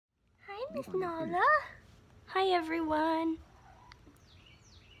Miss Nala. Hi, everyone.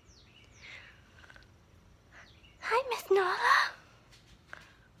 Hi, Miss Nala.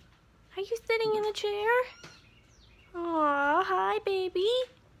 Are you sitting in a chair? Aw, hi, baby.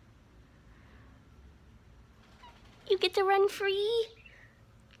 You get to run free.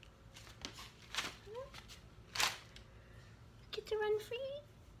 Get to run free.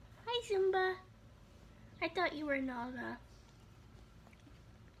 Hi, Simba. I thought you were Nala.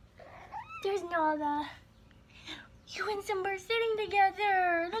 There's Nala. You and Simba are sitting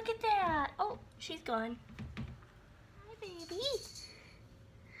together. Look at that. Oh, she's gone. Hi, baby.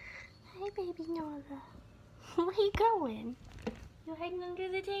 Hi, baby Nala. Where are you going? You hiding under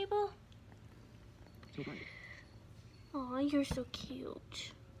the table? Oh, you're so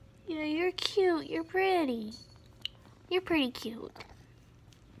cute. Yeah, you're cute. You're pretty. You're pretty cute.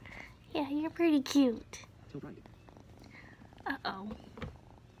 Yeah, you're pretty cute. Uh-oh.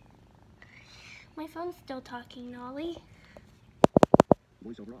 My phone's still talking, Nolly.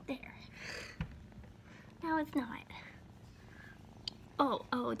 There. Now it's not.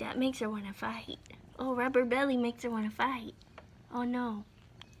 Oh, that makes her want to fight. Oh, Rubber Belly makes her want to fight. Oh, no.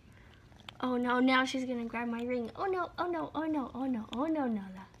 Oh, no, now she's going to grab my ring. Oh, no, oh, no, oh, no, oh, no, oh, no,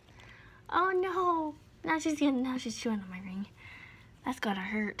 Nala. Oh, no. Now she's chewing on my ring. That's got to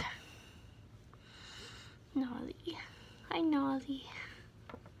hurt. Nolly. Hi, Nolly.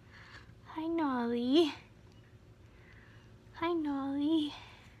 Hi, Nolly. Hi, Nolly.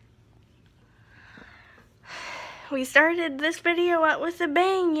 We started this video out with a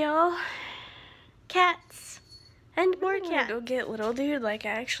bang, y'all. Cats. And more cats. Go get little dude. Like, I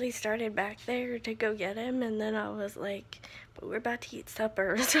actually started back there to go get him, and then I was like, but we're about to eat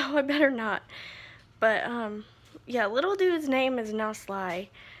supper, so I better not. But, yeah, little dude's name is now Sly.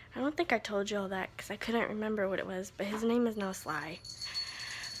 I don't think I told you all that because I couldn't remember what it was, but his name is now Sly.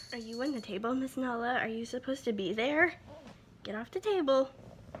 Are you on the table, Miss Nala? Are you supposed to be there? Get off the table.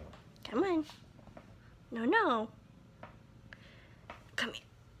 Come on. No, no. Come here.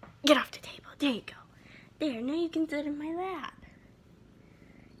 Get off the table. There you go. There, now you can sit in my lap.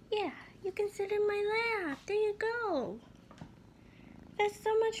 Yeah, you can sit in my lap. There you go. That's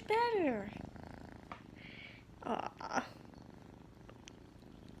so much better. Aw.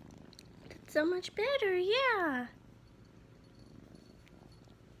 That's so much better, yeah.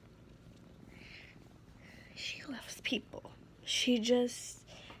 She loves people. She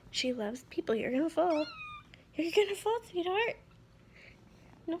loves people. You're gonna fall. You're gonna fall, sweetheart.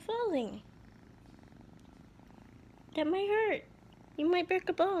 No falling. That might hurt. You might break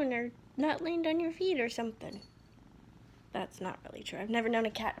a bone or not land on your feet or something. That's not really true. I've never known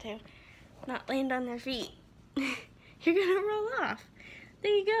a cat to not land on their feet. You're gonna roll off.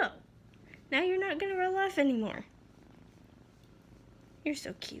 There you go. Now you're not gonna roll off anymore. You're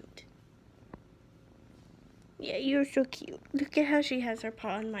so cute. Yeah, you're so cute. Look at how she has her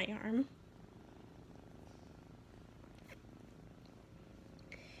paw on my arm.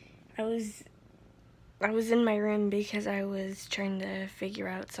 I was in my room because I was trying to figure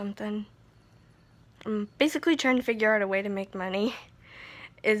out something. I'm basically trying to figure out a way to make money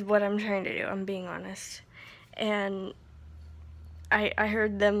is what I'm trying to do. I'm being honest. And I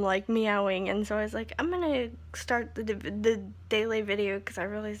heard them like meowing, and so I was like, I'm gonna start the daily video because I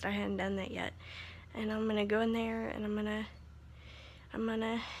realized I hadn't done that yet. And I'm gonna go in there and I'm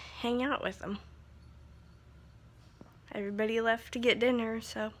gonna hang out with them. Everybody left to get dinner,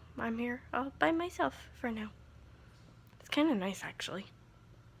 so I'm here all by myself for now. It's kind of nice, actually.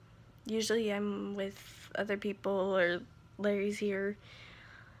 Usually I'm with other people or Larry's here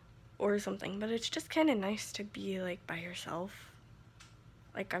or something, but it's just kind of nice to be like by yourself.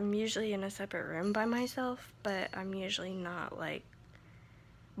 Like, I'm usually in a separate room by myself, but I'm usually not like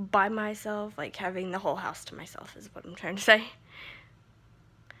by myself, like having the whole house to myself is what I'm trying to say.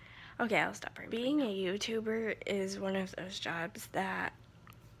 Okay, I'll stop right. Being a YouTuber is one of those jobs that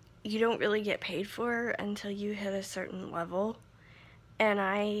you don't really get paid for until you hit a certain level. And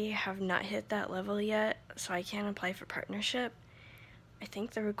I have not hit that level yet, so I can't apply for partnership. I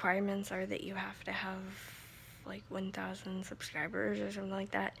think the requirements are that you have to have like 1,000 subscribers or something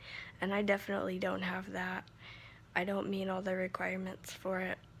like that. And I definitely don't have that. I don't meet all the requirements for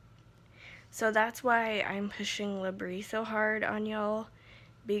it. So that's why I'm pushing Libri so hard on y'all,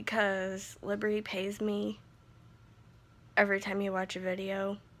 because Libri pays me every time you watch a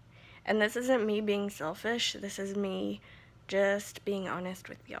video. And this isn't me being selfish, this is me just being honest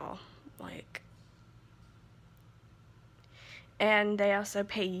with y'all. Like, and they also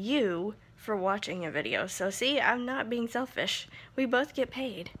pay you for watching a video. So see, I'm not being selfish. We both get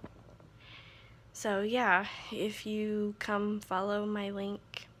paid. So yeah, if you come follow my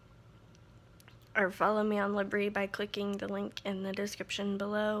link or follow me on Libri by clicking the link in the description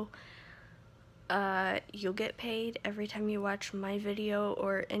below. You'll get paid every time you watch my video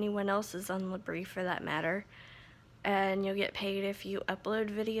or anyone else's on Libri for that matter. And you'll get paid if you upload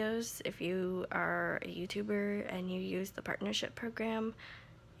videos. If you are a YouTuber and you use the partnership program,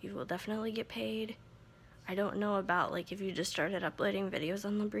 you will definitely get paid. I don't know about like if you just started uploading videos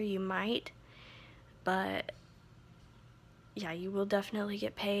on Libri, you might, but yeah, you will definitely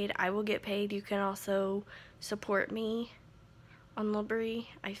get paid. I will get paid. You can also support me on Libri.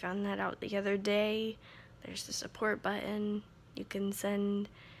 I found that out the other day. There's the support button. You can send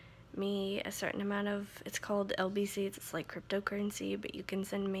me a certain amount of, it's called LBC, it's like cryptocurrency, but you can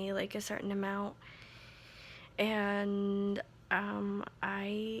send me like a certain amount. And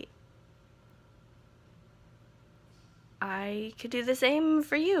I could do the same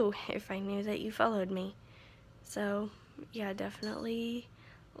for you if I knew that you followed me. So yeah, definitely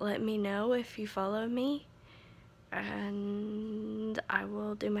let me know if you follow me, and I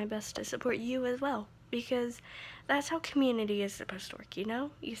will do my best to support you as well, because that's how community is supposed to work, you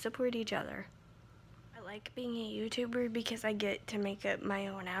know? You support each other. I like being a YouTuber because I get to make up my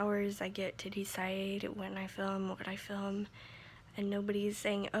own hours. I get to decide when I film, what I film, and nobody's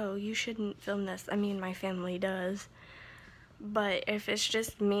saying, oh, you shouldn't film this. I mean, my family does. But if it's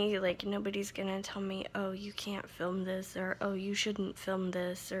just me, like, nobody's gonna tell me, oh, you can't film this, or oh, you shouldn't film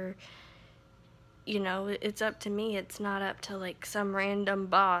this, or, you know, it's up to me. It's not up to, like, some random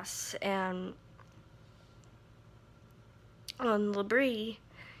boss. And on Libri,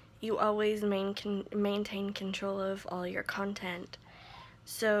 you always maintain control of all your content.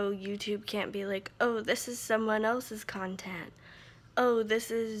 So YouTube can't be like, oh, this is someone else's content. Oh, this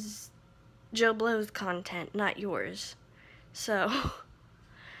is Joe Blow's content, not yours. So,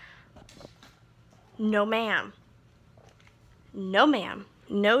 no ma'am. No ma'am.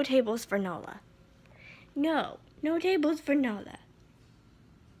 No tables for Nola. No tables for Nola.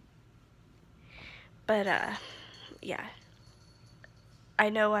 But, yeah. I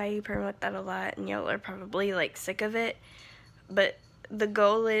know I promote that a lot, and y'all are probably, like, sick of it. But the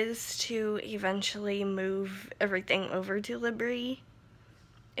goal is to eventually move everything over to Libri,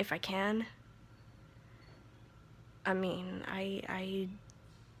 if I can. I mean, I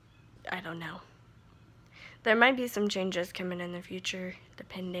don't know. There might be some changes coming in the future,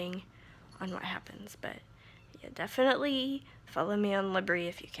 depending on what happens, but yeah, definitely follow me on Libri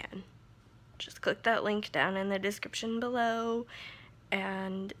if you can. Just click that link down in the description below,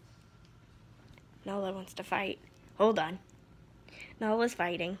 and Nala wants to fight. Hold on. Nala's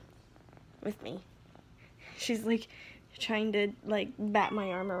fighting with me. She's like trying to like bat my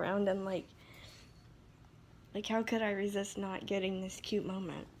arm around and like how could I resist not getting this cute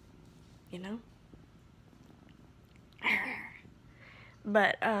moment, you know?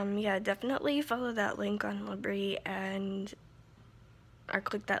 But, yeah, definitely follow that link on Libri or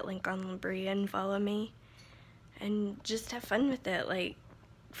click that link on Libri and follow me. And just have fun with it. Like,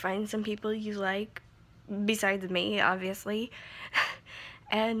 find some people you like, besides me, obviously,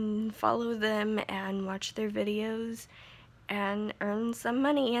 and follow them and watch their videos and earn some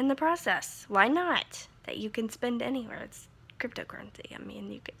money in the process. Why not? That you can spend anywhere. It's cryptocurrency. I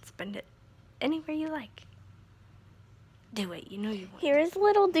mean, you could spend it anywhere you like. Do it. You know you want. Here's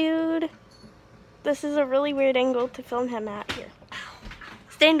little dude. This is a really weird angle to film him at. Here.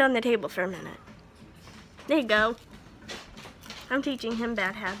 Stand on the table for a minute. There you go. I'm teaching him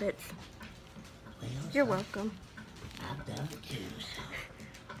bad habits. Well, you're welcome. I've done it too, so.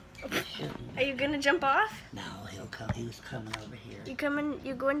 Are you gonna jump off? No, he'll come. He was coming over here.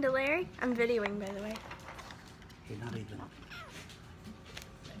 You going to Larry? I'm videoing, by the way. He's not even.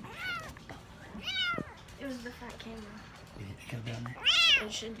 It was the front camera. Did it still down there?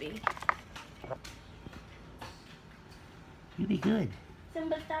 It should be. You be good.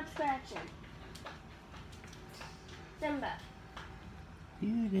 Simba, stop scratching. Simba.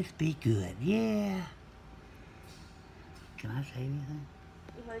 You just be good. Yeah. Can I say anything?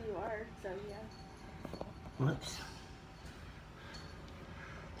 Well, you are, so yeah. Whoops.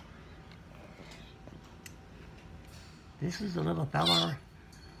 This is a little fella.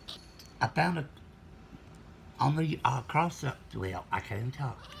 I found it on the across the well. I can't even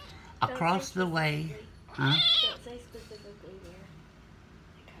talk. Across the way, huh? Don't say specifically where.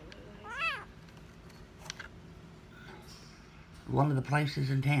 One of the places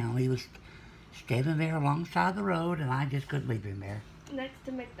in town. He was standing there alongside the road, and I just couldn't leave him there. Next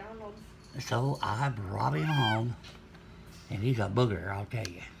to McDonald's. So I brought him home, and he's a booger, I'll tell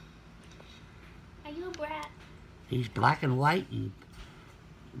you. Are you a brat? He's black and white and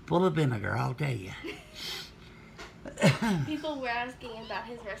full of vinegar, I'll tell you. People were asking about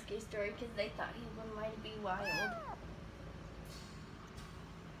his rescue story because they thought he might be wild.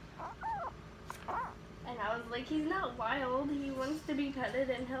 And I was like, he's not wild. He wants to be petted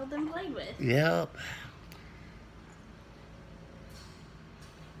and held and played with. Yep.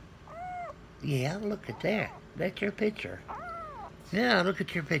 Yeah, look at that. That's your picture. Yeah, look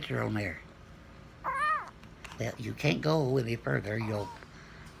at your picture on there. Well, you can't go any further. You'll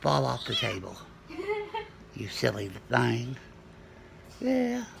fall off the table. You silly thing.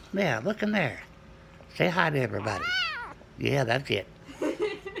 Yeah, yeah, look in there. Say hi to everybody. Yeah, that's it.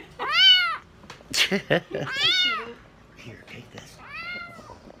 Here, take this.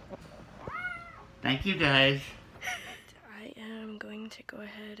 Thank you, guys. I am going to go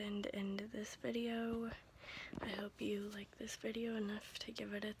ahead and end this video. I hope you like this video enough to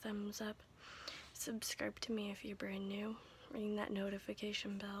give it a thumbs up. Subscribe to me if you're brand new. Ring that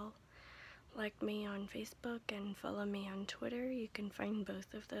notification bell. Like me on Facebook and follow me on Twitter. You can find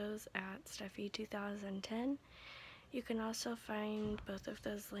both of those at Stephie2010. You can also find both of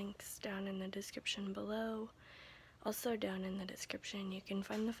those links down in the description below. Also down in the description you can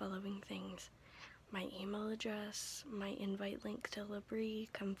find the following things: my email address, my invite link to Labrie,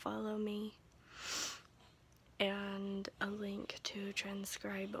 come follow me, and a link to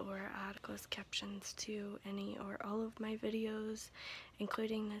transcribe or add closed captions to any or all of my videos,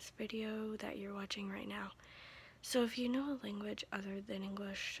 including this video that you're watching right now. So if you know a language other than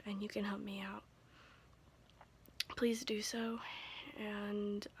English and you can help me out, please do so,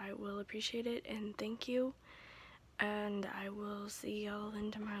 and I will appreciate it, and thank you, and I will see y'all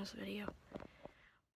in tomorrow's video.